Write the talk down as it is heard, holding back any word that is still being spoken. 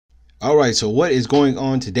All right, so what is going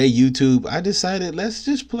on today, YouTube? I decided let's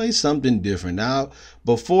just play something different. Now,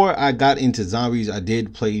 before I got into zombies, I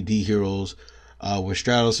did play D Heroes with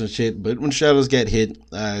Stratos and shit, but when Stratos get hit,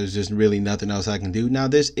 there's just really nothing else I can do. Now,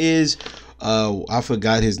 this is, I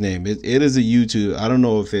forgot his name. It is a YouTube. I don't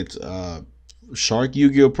know if it's Shark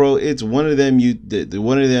Yu-Gi-Oh Pro. It's one of them.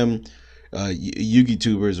 One of them Yugi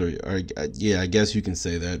tubers, or yeah, I guess you can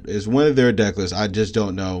say that. It's one of their deck lists. I just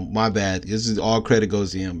don't know. My bad. This is all credit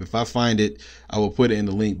goes to him. If I find it, I will put it in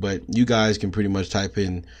the link. But you guys can pretty much type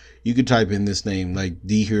in. You could type in this name like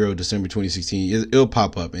D Hero December 2016. It'll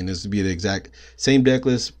pop up, and this will be the exact same deck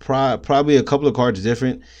list. Probably a couple of cards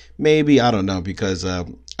different. Maybe, I don't know, because I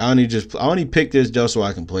only picked this just so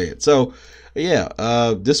I can play it. So yeah,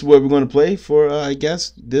 this is what we're going to play for I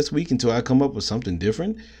guess this week until I come up with something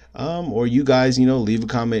different. Or you guys, leave a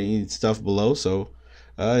comment and stuff below. So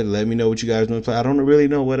let me know what you guys want to play. I don't really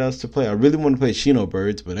know what else to play. I really want to play Shino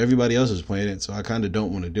Birds, but everybody else is playing it, so I kind of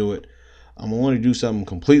don't want to do it. I want to do something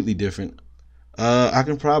completely different. I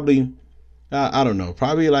can probably, I don't know,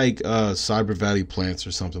 probably like Cyber Valley Plants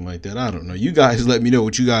or something like that. I don't know. You guys let me know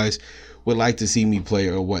what you guys would like to see me play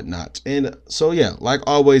or whatnot. And so yeah, like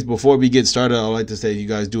always, before we get started, I'd like to say if you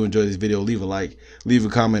guys do enjoy this video, leave a like, leave a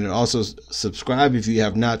comment, and also subscribe if you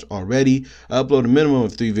have not already. I upload a minimum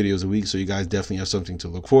of 3 videos a week, so you guys definitely have something to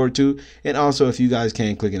look forward to. And also, if you guys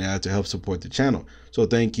can, click an ad to help support the channel. So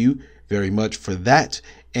thank you very much for that,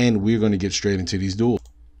 and we're going to get straight into these duels.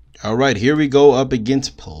 All right, here we go up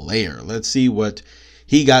against Player. Let's see what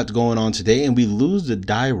he got going on today, and we lose the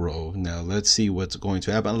die roll. Now let's see what's going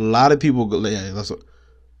to happen. A lot of people go,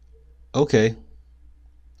 okay,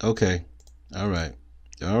 all right.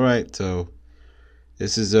 So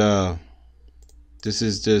this is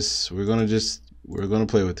just we're gonna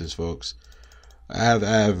play with this, folks. I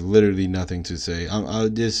have literally nothing to say.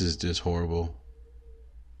 This is just horrible.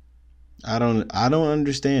 I don't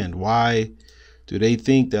understand why. Do they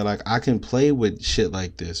think that like I can play with shit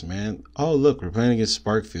like this, man? Oh, look, we're playing against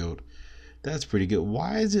Sparkfield. That's pretty good.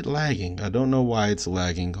 Why is it lagging? I don't know why it's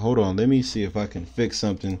lagging. Hold on, let me see if I can fix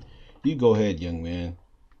something. You go ahead, young man.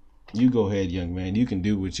 You go ahead, young man. You can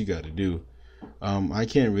do what you got to do. I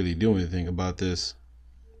can't really do anything about this.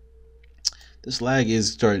 This lag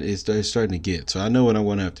is starting to get. So I know what I'm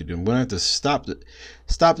going to have to do. I'm going to have to stop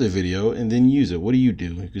the video and then use it. What do? You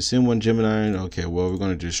can send one Gemini. Okay, well, we're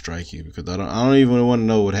going to just strike you because I don't even want to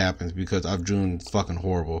know what happens because I've drawn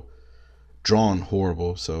horrible.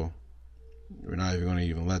 So we're not even going to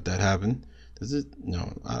even let that happen. Does it?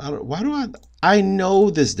 No. Why do I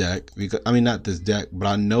know this deck, because I mean not this deck, but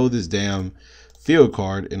I know this damn field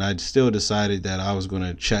card, and I still decided that I was going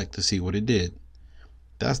to check to see what it did.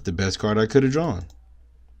 That's the best card I could have drawn.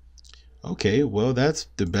 Okay, well, that's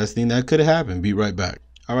the best thing that could have happened. Be right back.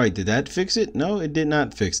 All right, did that fix it? No, it did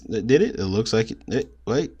not fix it. Did it? It looks like it.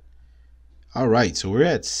 Wait. All right, so we're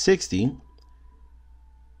at 60.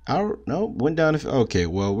 No, went down. Okay,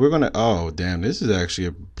 well, we're going to... Oh, damn, this is actually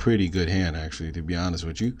a pretty good hand, actually, to be honest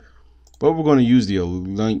with you. But we're going to use the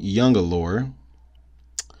Young Allure.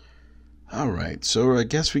 All right, so I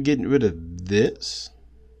guess we're getting rid of this.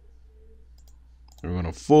 We're going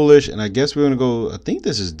to Foolish, and I guess we're going to go... I think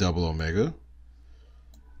this is Double Omega.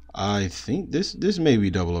 I think this may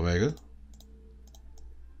be Double Omega.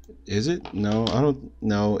 Is it? No, I don't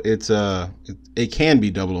know. It's it can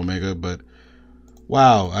be Double Omega, but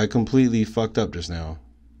wow, I completely fucked up just now.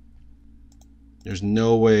 There's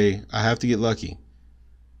no way. I have to get lucky.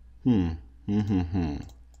 I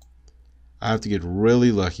have to get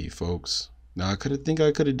really lucky, folks. Now I think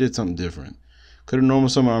I could have did something different. Could have normal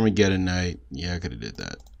summon Armageddon Knight. Yeah, I could have did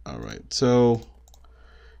that. All right, so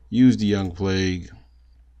use the Young Plague,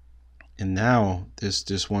 and now this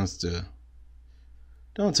just wants to.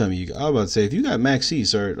 Don't tell me I was about to say if you got Max C,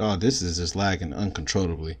 sir. Oh, this is just lagging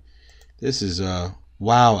uncontrollably. This is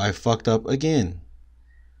wow, I fucked up again.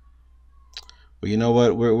 But you know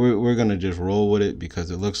what? We're gonna just roll with it because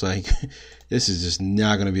it looks like this is just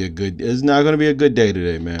not gonna be a good. It's not gonna be a good day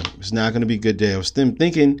today, man. It's not gonna be a good day.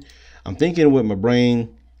 I'm thinking with my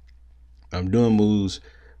brain. I'm doing moves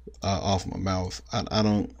off my mouth. I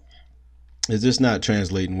don't. It's just not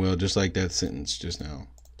translating well, just like that sentence just now.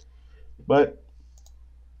 But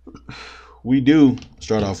we do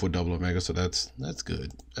start off with Double Omega, so that's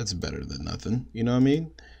good. That's better than nothing. You know what I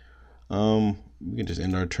mean? We can just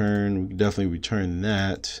end our turn. We can definitely return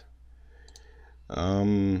that. I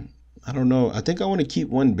don't know. I think I want to keep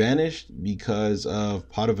one banished because of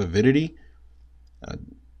Pot of Avidity.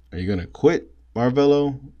 Are you gonna quit,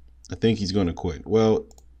 Marvello? I think he's gonna quit. Well,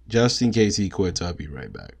 just in case he quits, I'll be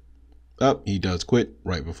right back. Oh, he does quit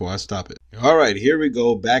right before I stop it. All right, here we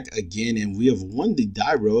go back again, and we have won the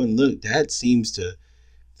die roll. And look, that seems to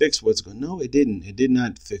fix what's going. No, it didn't. It did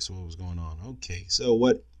not fix what was going on. Okay, so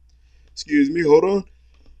what? Excuse me. Hold on.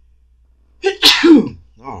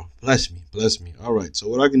 Oh, bless me, bless me. All right, so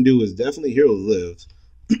what I can do is definitely Hero Lives.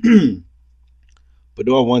 But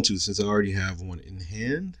do I want to, since I already have one in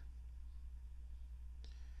hand?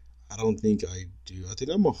 I don't think I do. I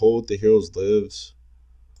think I'm going to hold the Heroes Lives.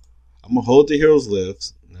 I'm going to hold the Heroes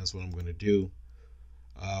Lives, and that's what I'm going to do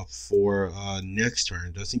for next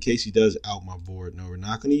turn, just in case he does out my board. No, we're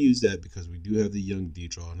not going to use that because we do have the Young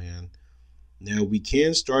D-Draw in hand. Now, we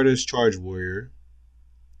can start as Charge Warrior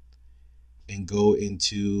and go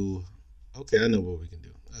into... Okay, I know what we can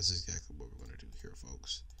do. That's exactly what we're going to do here,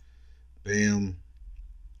 folks. Bam.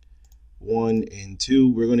 1 and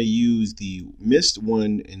 2. We're going to use the Mist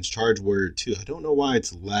 1 and Charge Warrior 2. I don't know why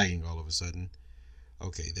it's lagging all of a sudden.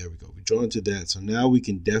 Okay, there we go. We draw into that. So now we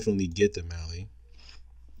can definitely get the Mally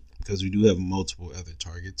because we do have multiple other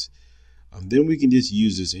targets. Then we can just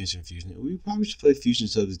use this Instant Fusion. We probably should play Fusion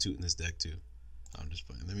Substitute in this deck too. I'm just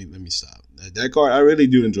playing. Let me stop. That card, I really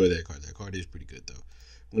do enjoy that card. That card is pretty good though.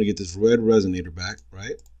 I'm going to get this red Resonator back,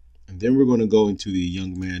 right? And then we're going to go into the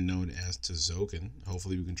young man known as Tazoken.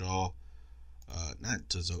 Hopefully we can draw... not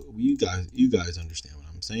Tazoken. You guys understand what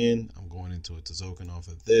I'm saying. I'm going into a Tazoken off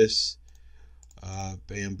of this.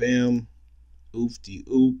 Bam, bam. Oof-de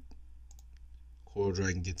oop. Coral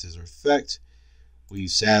Dragon gets his effect. We've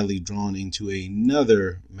sadly drawn into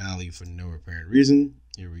another Mally for no apparent reason.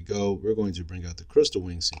 Here we go. We're going to bring out the Crystal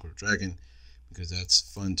Wing Synchro Dragon because that's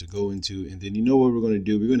fun to go into. And then you know what we're going to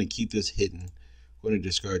do? We're going to keep this hidden. We're going to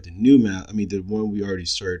discard the new Mally. I mean, the one we already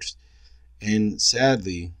searched. And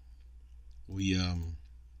sadly... We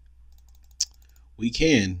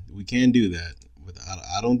can do that, but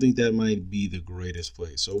I don't think that might be the greatest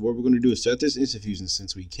play. So what we're going to do is set this Instant Fusion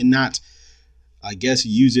since we cannot, I guess,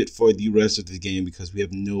 use it for the rest of the game because we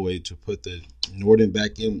have no way to put the Norden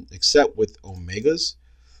back in except with Omegas.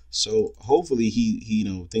 So hopefully he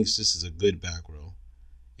thinks this is a good back row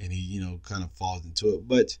and he kind of falls into it.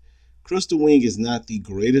 But Crystal Wing is not the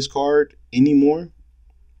greatest card anymore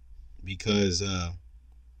because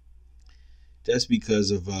that's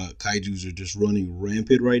because of kaijus are just running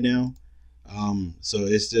rampant right now. So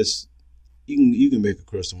it's just you can make a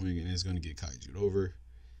Crystal Wing and it's gonna get kaiju'd over.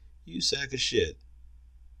 You sack of shit.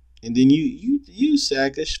 And then you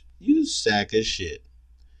sack of shit.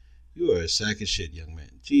 You are a sack of shit, young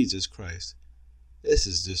man. Jesus Christ. This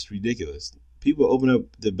is just ridiculous. People open up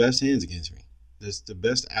the best hands against me. That's the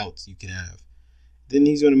best outs you can have. Then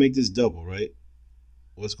he's gonna make this double, right?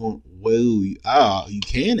 What's going? Whoa! You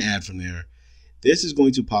can add from there. This is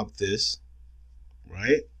going to pop this,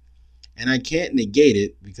 right? And I can't negate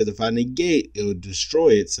it because if I negate, it'll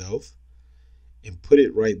destroy itself and put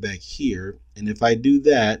it right back here. And if I do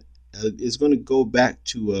that, it's going to go back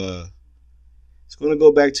to the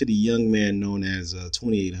young man known as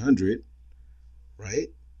 2800, right?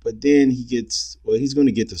 But then he's going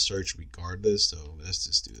to get the search regardless. So let's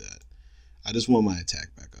just do that. I just want my attack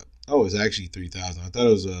back up. Oh, it's actually 3000. I thought it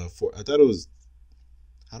was 4. I thought it was.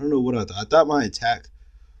 I don't know what I thought. I thought my attack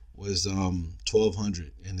was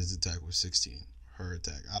 1200 and his attack was 16. Her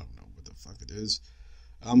attack, I don't know what the fuck it is.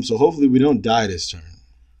 So hopefully we don't die this turn.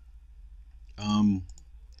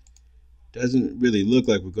 Doesn't really look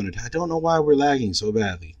like we're gonna die. I don't know why we're lagging so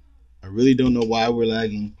badly. I really don't know why we're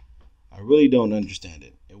lagging. I really don't understand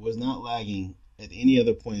it. It was not lagging at any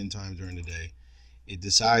other point in time during the day. It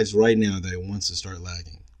decides right now that it wants to start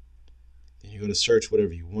lagging. Then you're gonna search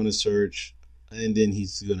whatever you want to search. And then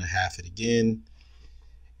he's going to half it again.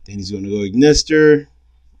 Then he's going to go Ignister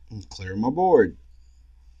and clear my board.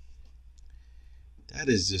 That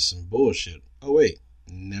is just some bullshit. Oh, wait.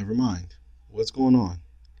 Never mind. What's going on?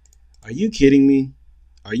 Are you kidding me?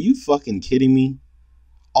 Are you fucking kidding me?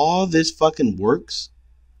 All this fucking works?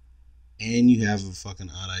 And you have a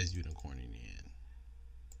fucking odd-eyes unicorn in your hand.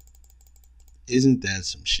 Isn't that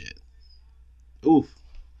some shit? Oof.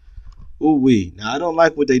 Ooh wee. Now I don't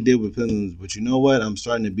like what they did with pendulums, but you know what? I'm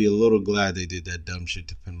starting to be a little glad they did that dumb shit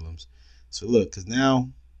to pendulums. So look, because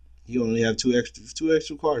now you only have two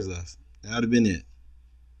extra cards left. That would have been it.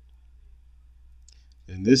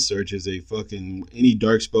 And this search is a fucking any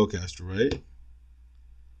dark spellcaster, right?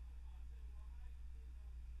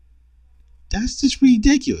 That's just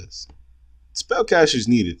ridiculous. Spellcasters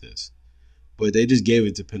needed this, but they just gave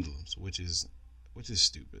it to pendulums, which is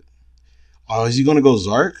stupid. Oh, is he gonna go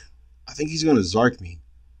Zark? I think he's going to Zark me.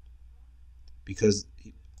 Because,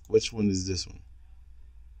 which one is this one?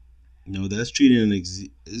 No, that's treated an X.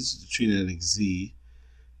 This is treated an XZ.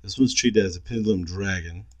 This one's treated as a Pendulum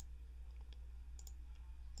Dragon.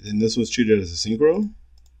 And this was treated as a synchro.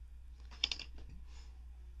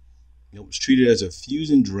 It was treated as a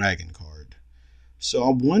fusion dragon card. So I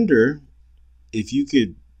wonder if you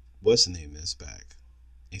could, what's the name of this back?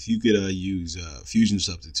 If you could use fusion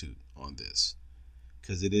substitute on this,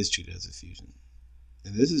 because it is treated as a fusion,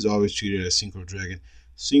 and this is always treated as synchro dragon,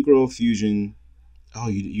 synchro fusion. Oh,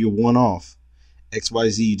 you're one off.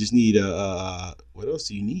 XYZ. You just need what else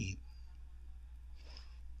do you need?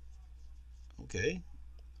 Okay.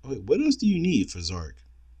 Oh, wait, what else do you need for Zark?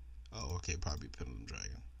 Oh, okay, probably Pendulum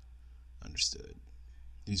Dragon. Understood.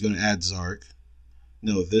 He's gonna add Zark.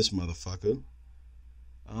 No, this motherfucker.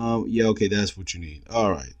 Yeah, okay, that's what you need. All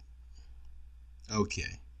right.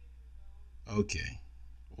 Okay. Okay.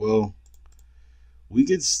 Well, we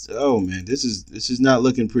could. Oh man, this is not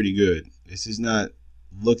looking pretty good. This is not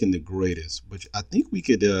looking the greatest. But I think we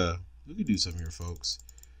could do something here, folks.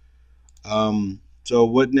 So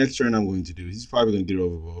what next turn I'm going to do? He's probably going to get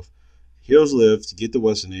over both. Heroes live to get the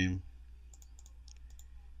what's the name.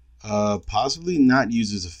 Possibly not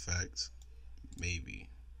use his effect. Maybe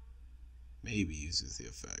uses the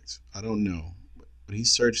effect. I don't know. But he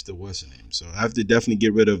searched the what's the name. So I have to definitely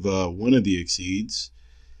get rid of one of the exceeds.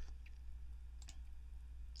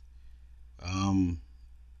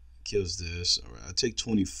 Kills this. All right, I take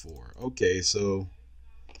 24. Okay, so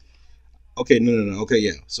okay, no. Okay,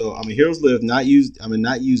 yeah. So I'm a heroes live, not use. I'm gonna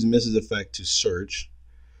not use Mrs. Effect to search.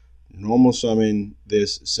 Normal summon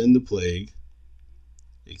this. Send the plague.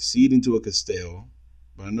 Exceed into a Castell,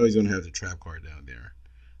 but I know he's gonna have the trap card down there.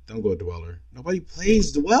 Don't go Dweller. Nobody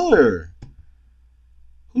plays Dweller.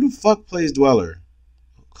 Who the fuck plays Dweller?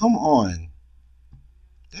 Come on.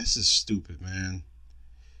 That's just stupid, man.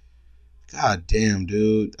 God damn,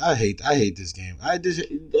 dude. I hate this game. I just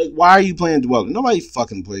like, why are you playing Dweller? Nobody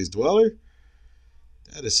fucking plays Dweller.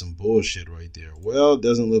 That is some bullshit right there. Well, it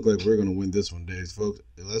doesn't look like we're gonna win this one, days, folks.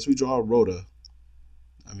 Unless we draw a Rhoda.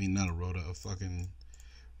 I mean, not a Rhoda, a fucking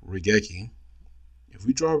Regeki. If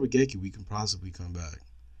we draw a Regeki, we can possibly come back.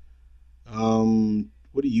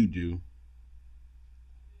 What do you do?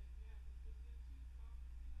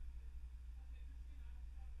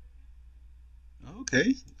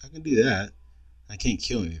 Okay, I can do that. I can't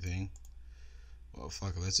kill anything. Well,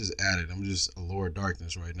 fuck it. Let's just add it. I'm just a Lord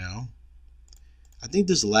Darkness right now. I think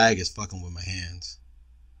this lag is fucking with my hands.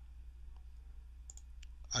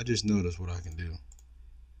 I just noticed what I can do.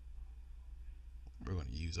 We're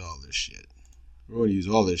going to use all this shit. We're going to use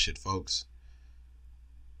all this shit, folks.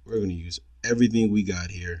 We're going to use everything we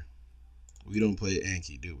got here. We don't play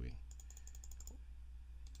Anki, do we?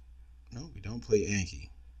 No, we don't play Anki.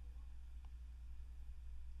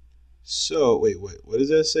 So, wait. What does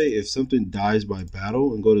that say? If something dies by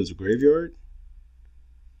battle and go to the graveyard?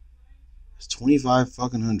 It's 25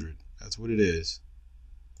 fucking hundred. That's what it is.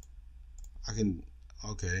 I can,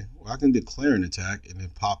 okay. Well, I can declare an attack and then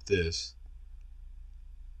pop this.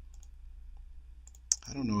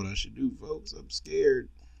 I don't know what I should do, folks. I'm scared.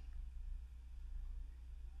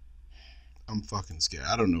 I'm fucking scared.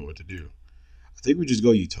 I don't know what to do. I think we just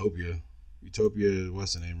go Utopia. Utopia,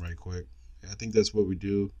 what's the name, right quick? I think that's what we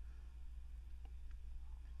do.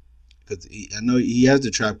 Because I know he has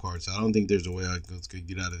the trap card, so I don't think there's a way I could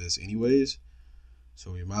get out of this anyways.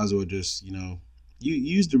 So we might as well just,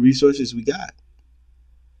 use the resources we got.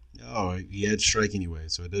 Oh, he had strike anyway,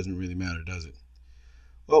 so it doesn't really matter, does it?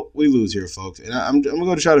 Well, we lose here, folks. And I'm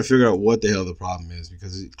going to try to figure out what the hell the problem is,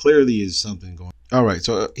 because it clearly is something going on. All right,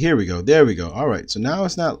 so here we go. There we go. All right, so now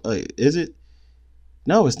it's not, is it?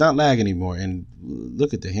 No, it's not lag anymore. And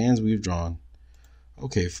look at the hands we've drawn.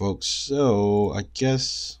 Okay, folks, so I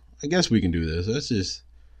guess we can do this. Let's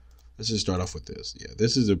just start off with this. Yeah,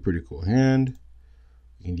 this is a pretty cool hand.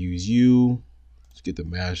 We can use you. Let's get the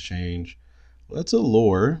mass change. Let's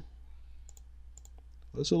allure.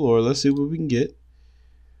 Let's see what we can get.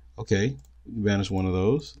 Okay, we can banish one of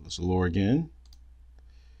those. Let's allure again.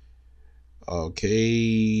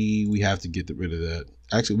 Okay, we have to get rid of that.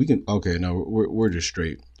 Actually, we can. Okay, no, we're just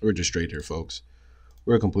straight. We're just straight here, folks.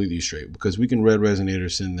 We're completely straight because we can red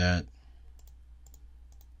resonator, send that.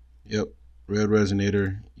 Yep, red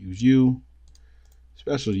resonator. Use you.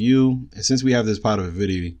 Special you. And since we have this pot of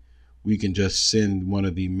avidity, we can just send one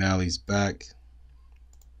of the Malleys back.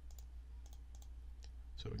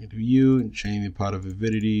 So we can do you and chain the pot of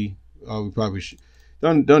avidity. Oh, we probably should.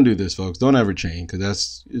 Don't do this, folks. Don't ever chain,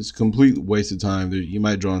 because it's a complete waste of time. You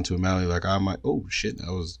might draw into a Malley like I might. Oh shit,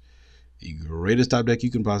 that was the greatest top deck you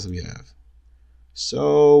can possibly have.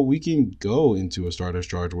 So we can go into a Stardust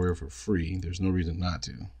Charge Warrior for free. There's no reason not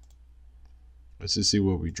to. Let's just see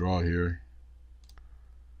what we draw here.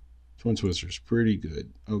 Twin Twister's pretty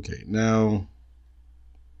good. Okay, now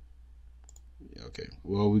Yeah, okay.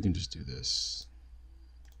 Well, we can just do this.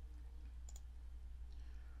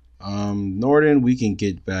 Norden, we can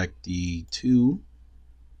get back the 2.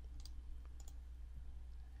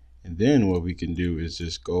 And then what we can do is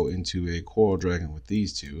just go into a Coral Dragon with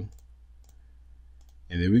these 2.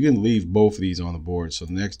 And then we can leave both of these on the board. So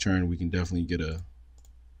the next turn we can definitely get a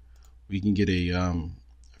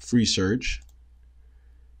free search.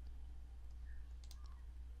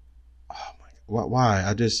 Oh my god. Why?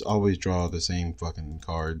 I just always draw the same fucking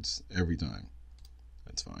cards every time.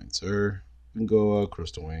 That's fine, sir. We can go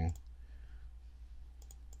Crystal Wing.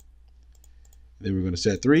 Then we're going to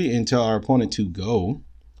set 3 and tell our opponent to go.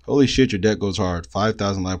 Holy shit, your deck goes hard.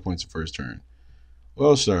 5,000 life points the first turn.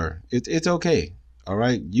 Well, sir, it's okay. All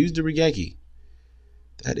right, use the Regeki.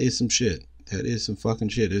 That is some shit. That is some fucking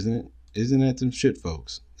shit, isn't it? Isn't that some shit,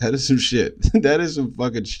 folks? That is some shit. That is some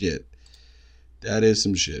fucking shit. That is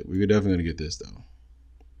some shit. We're definitely gonna get this though,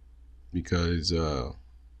 because oh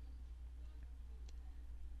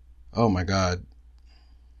my god.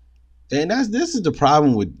 And this is the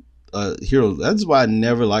problem with Hero. That's why I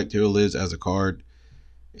never liked Hero Liz as a card.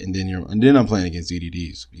 And then I'm playing against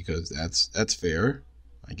EDDs because that's fair,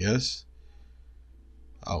 I guess.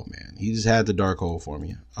 Oh man, he just had the dark hole for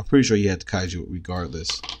me. I'm pretty sure he had the kaiju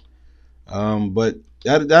regardless. But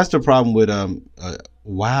that's the problem with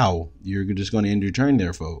wow, you're just gonna end your turn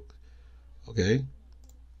there, folks. Okay,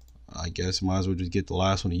 I guess might as well just get the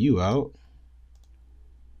last one of you out.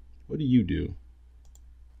 What do you do?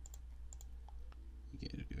 You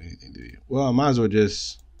can't do anything, do you? Well, I might as well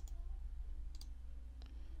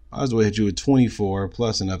hit you with 24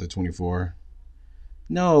 plus another 24.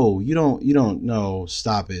 No, you don't. No,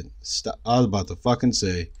 stop it. Stop. I was about to fucking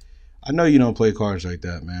say, I know you don't play cards like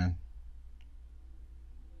that, man.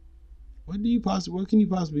 What can you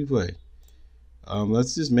possibly play?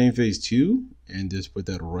 Let's just main phase 2 and just put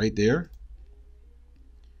that right there.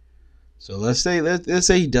 So let's say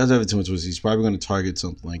he does have a twin twist. He's probably going to target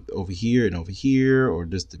something like over here, or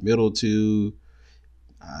just the middle 2.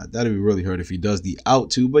 That'd be really hurt if he does the out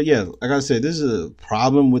 2. But yeah, like I said, this is a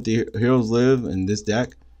problem with the Heroes Live in this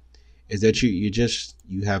deck, is that you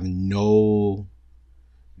have no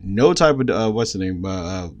type of what's the name?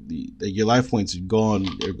 Your life points are gone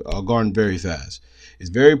very fast. It's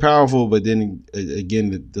very powerful, but then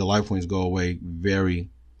again, the life points go away very,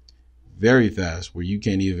 very fast, where you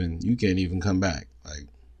can't even come back. Like,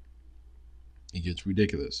 it gets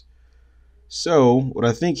ridiculous. So what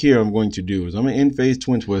I think here I'm going to do is I'm going to end phase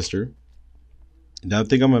Twin Twister. And I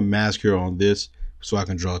think I'm going to mask Hero on this so I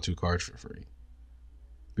can draw 2 cards for free.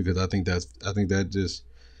 Because I think that just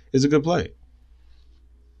is a good play.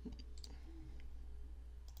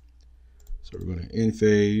 So we're going to end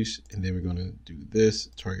phase, and then we're going to do this,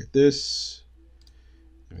 target this.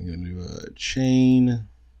 Then we're going to do a chain,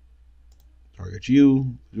 target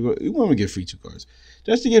you. We want to get free 2 cards.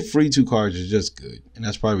 Just to get free 2 cards is just good. And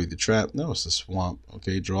that's probably the trap. No, it's the swamp.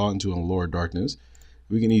 Okay, draw into a lower darkness.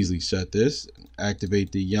 We can easily set this,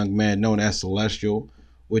 activate the young man known as Celestial,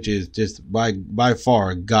 which is just by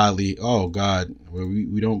far godly. Oh god, well,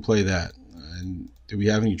 we don't play that. And do we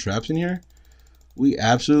have any traps in here? We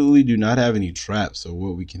absolutely do not have any traps. So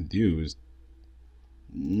what we can do is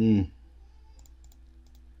we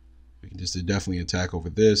can just definitely attack over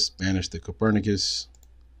this, banish the Copernicus.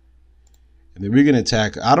 And then we're gonna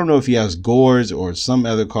attack. I don't know if he has Gores or some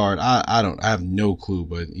other card. I have no clue,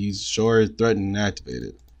 but he's sure threatening and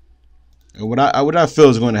activated. And what I feel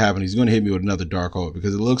is going to happen, he's going to hit me with another Dark Hole,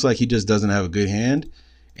 because it looks like he just doesn't have a good hand,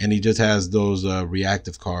 and he just has those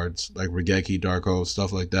reactive cards like Regeki, Dark Hole,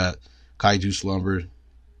 stuff like that. Kaiju Slumber.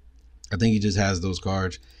 I think he just has those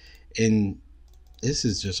cards, and this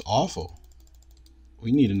is just awful.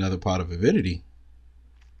 We need another Pot of Avidity.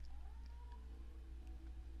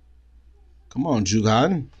 Come on,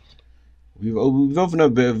 Jugan. We've opened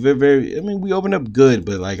up very. I mean, we opened up good,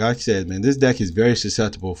 but like I said, man, this deck is very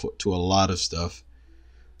susceptible to a lot of stuff.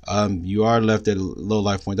 You are left at a low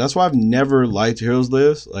life point. That's why I've never liked Heroes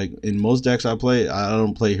Lives. Like in most decks I play, I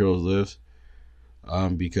don't play Heroes Lives.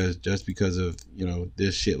 Because of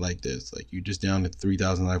this shit like this. Like you're just down to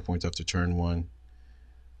 3,000 life points after turn 1.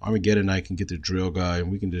 Armageddon Knight can get the drill guy,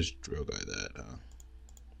 and we can just drill guy that.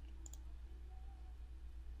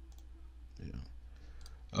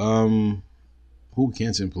 Who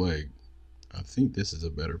can't send Plague? I think this is a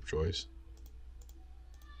better choice.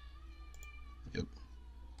 Yep.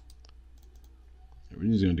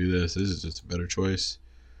 We're just gonna do this. This is just a better choice.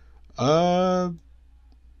 And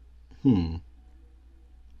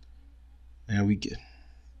we get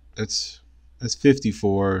that's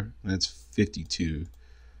 54. That's 52.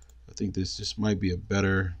 I think this just might be a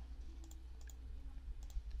better.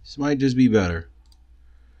 This might just be better.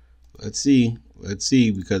 Let's see. Let's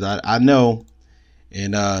see, because I know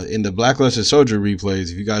in the Blackluster Soldier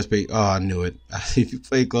replays, if you guys pay, oh, I knew it. If you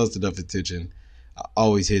pay close enough attention, I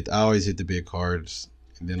always hit the big cards,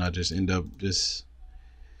 and then I just end up just.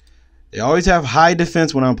 They always have high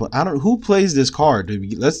defense when I'm playing. I don't who plays this card.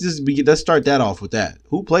 Let's start that off with that.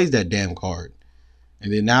 Who plays that damn card?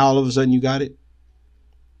 And then now all of a sudden you got it.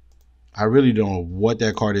 I really don't know what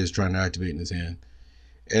that card is trying to activate in his hand.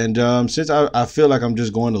 And since I feel like I'm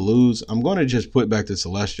just going to lose, I'm going to just put back the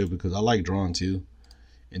Celestial because I like drawing 2.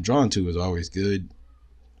 And drawing 2 is always good.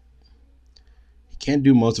 He can't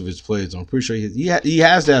do most of his plays. I'm pretty sure he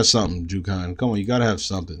has to have something, Jukan. Come on, you got to have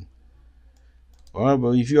something. Well,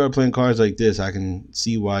 but if you are playing cards like this, I can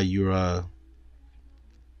see why you're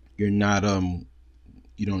not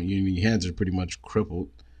your hands are pretty much crippled.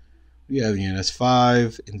 We have here that's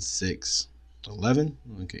 5 and 6, 11.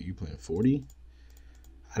 Okay, you playing 40.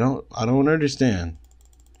 I don't understand.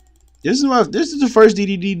 This is the first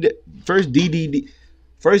DD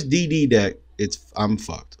deck. I'm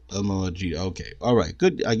fucked. Okay, all right,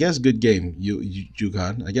 good. I guess good game,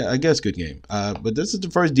 Jukan. I guess good game. But this is the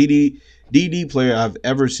first DD player I've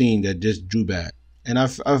ever seen that just drew back, and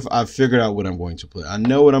I've figured out what I'm going to play. I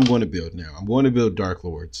know what I'm going to build now. I'm going to build Dark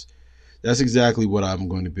Lords. That's exactly what I'm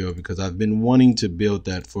going to build because I've been wanting to build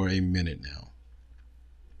that for a minute now.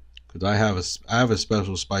 Because I have a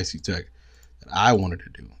special spicy tech that I wanted to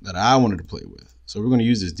do, that I wanted to play with. So we're going to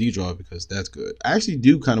use this D-Draw because that's good. I actually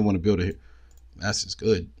do kind of want to build it. That's just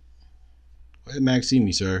good. Go ahead, Max, see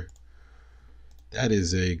me, sir. That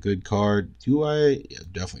is a good card. Do I? Yeah,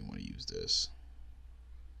 definitely want to use this.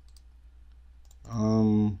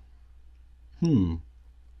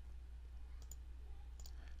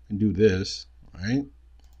 And do this, right?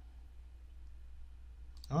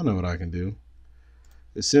 I don't know what I can do.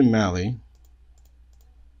 The Sim Mally.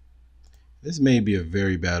 This may be a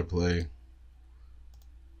very bad play.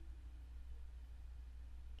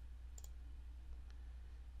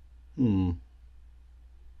 Well,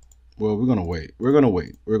 we're gonna wait. We're gonna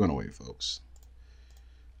wait, folks.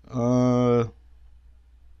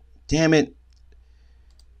 Damn it.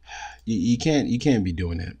 You can't be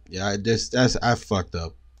doing it. Yeah, I fucked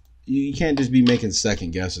up. You can't just be making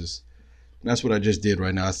second guesses. That's what I just did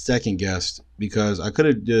right now. I second guessed because I could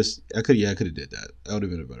have did that. That would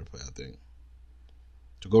have been a better play, I think.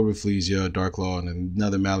 To go Rafflesia, Dark Claw, and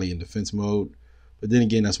another Mally in defense mode. But then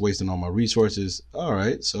again, that's wasting all my resources. All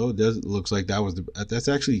right, so it looks like that's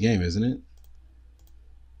actually game, isn't it?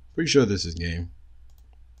 Pretty sure this is game.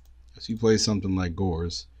 As he plays something like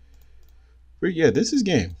Gores. Yeah, this is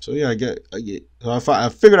game. So yeah, I get. So I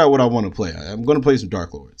figured out what I want to play. I'm going to play some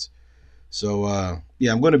Dark Lords. So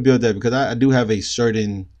yeah, I'm going to build that because I do have a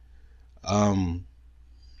certain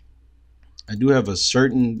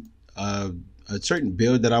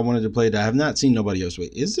build that I wanted to play that I have not seen nobody else.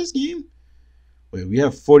 Wait, is this game? Wait, we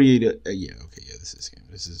have 48. Yeah, okay, yeah, this is game.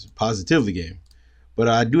 This is positively game. But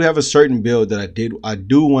I do have a certain build that I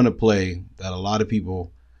do want to play that a lot of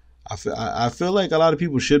people. I feel like a lot of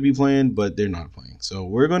people should be playing, but they're not playing. So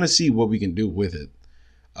we're gonna see what we can do with it.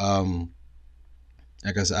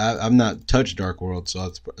 Like I said, I've not touched Dark World,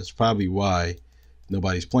 so that's probably why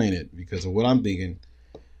nobody's playing it, because of what I'm thinking.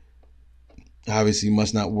 Obviously,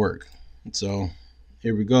 must not work. So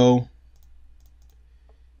here we go.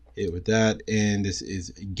 Hit with that, and this is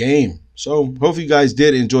a game. So hopefully you guys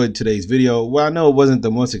did enjoy today's video. Well, I know it wasn't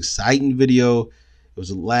the most exciting video. It was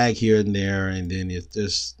a lag here and there, and then it's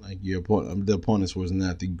just like the opponents wasn't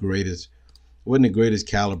that the greatest, wasn't the greatest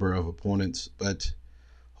caliber of opponents, but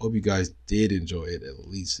hope you guys did enjoy it at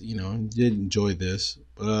least. You know, did enjoy this.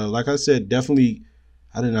 But like I said, definitely,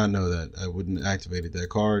 I did not know that I wouldn't have activated that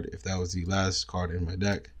card if that was the last card in my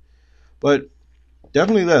deck. But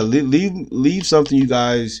definitely leave something you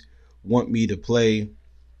guys want me to play.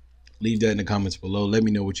 Leave that in the comments below. Let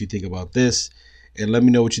me know what you think about this. And let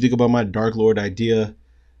me know what you think about my Dark Lord idea.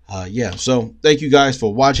 Yeah, so thank you guys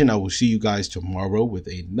for watching. I will see you guys tomorrow with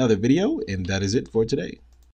another video. And that is it for today.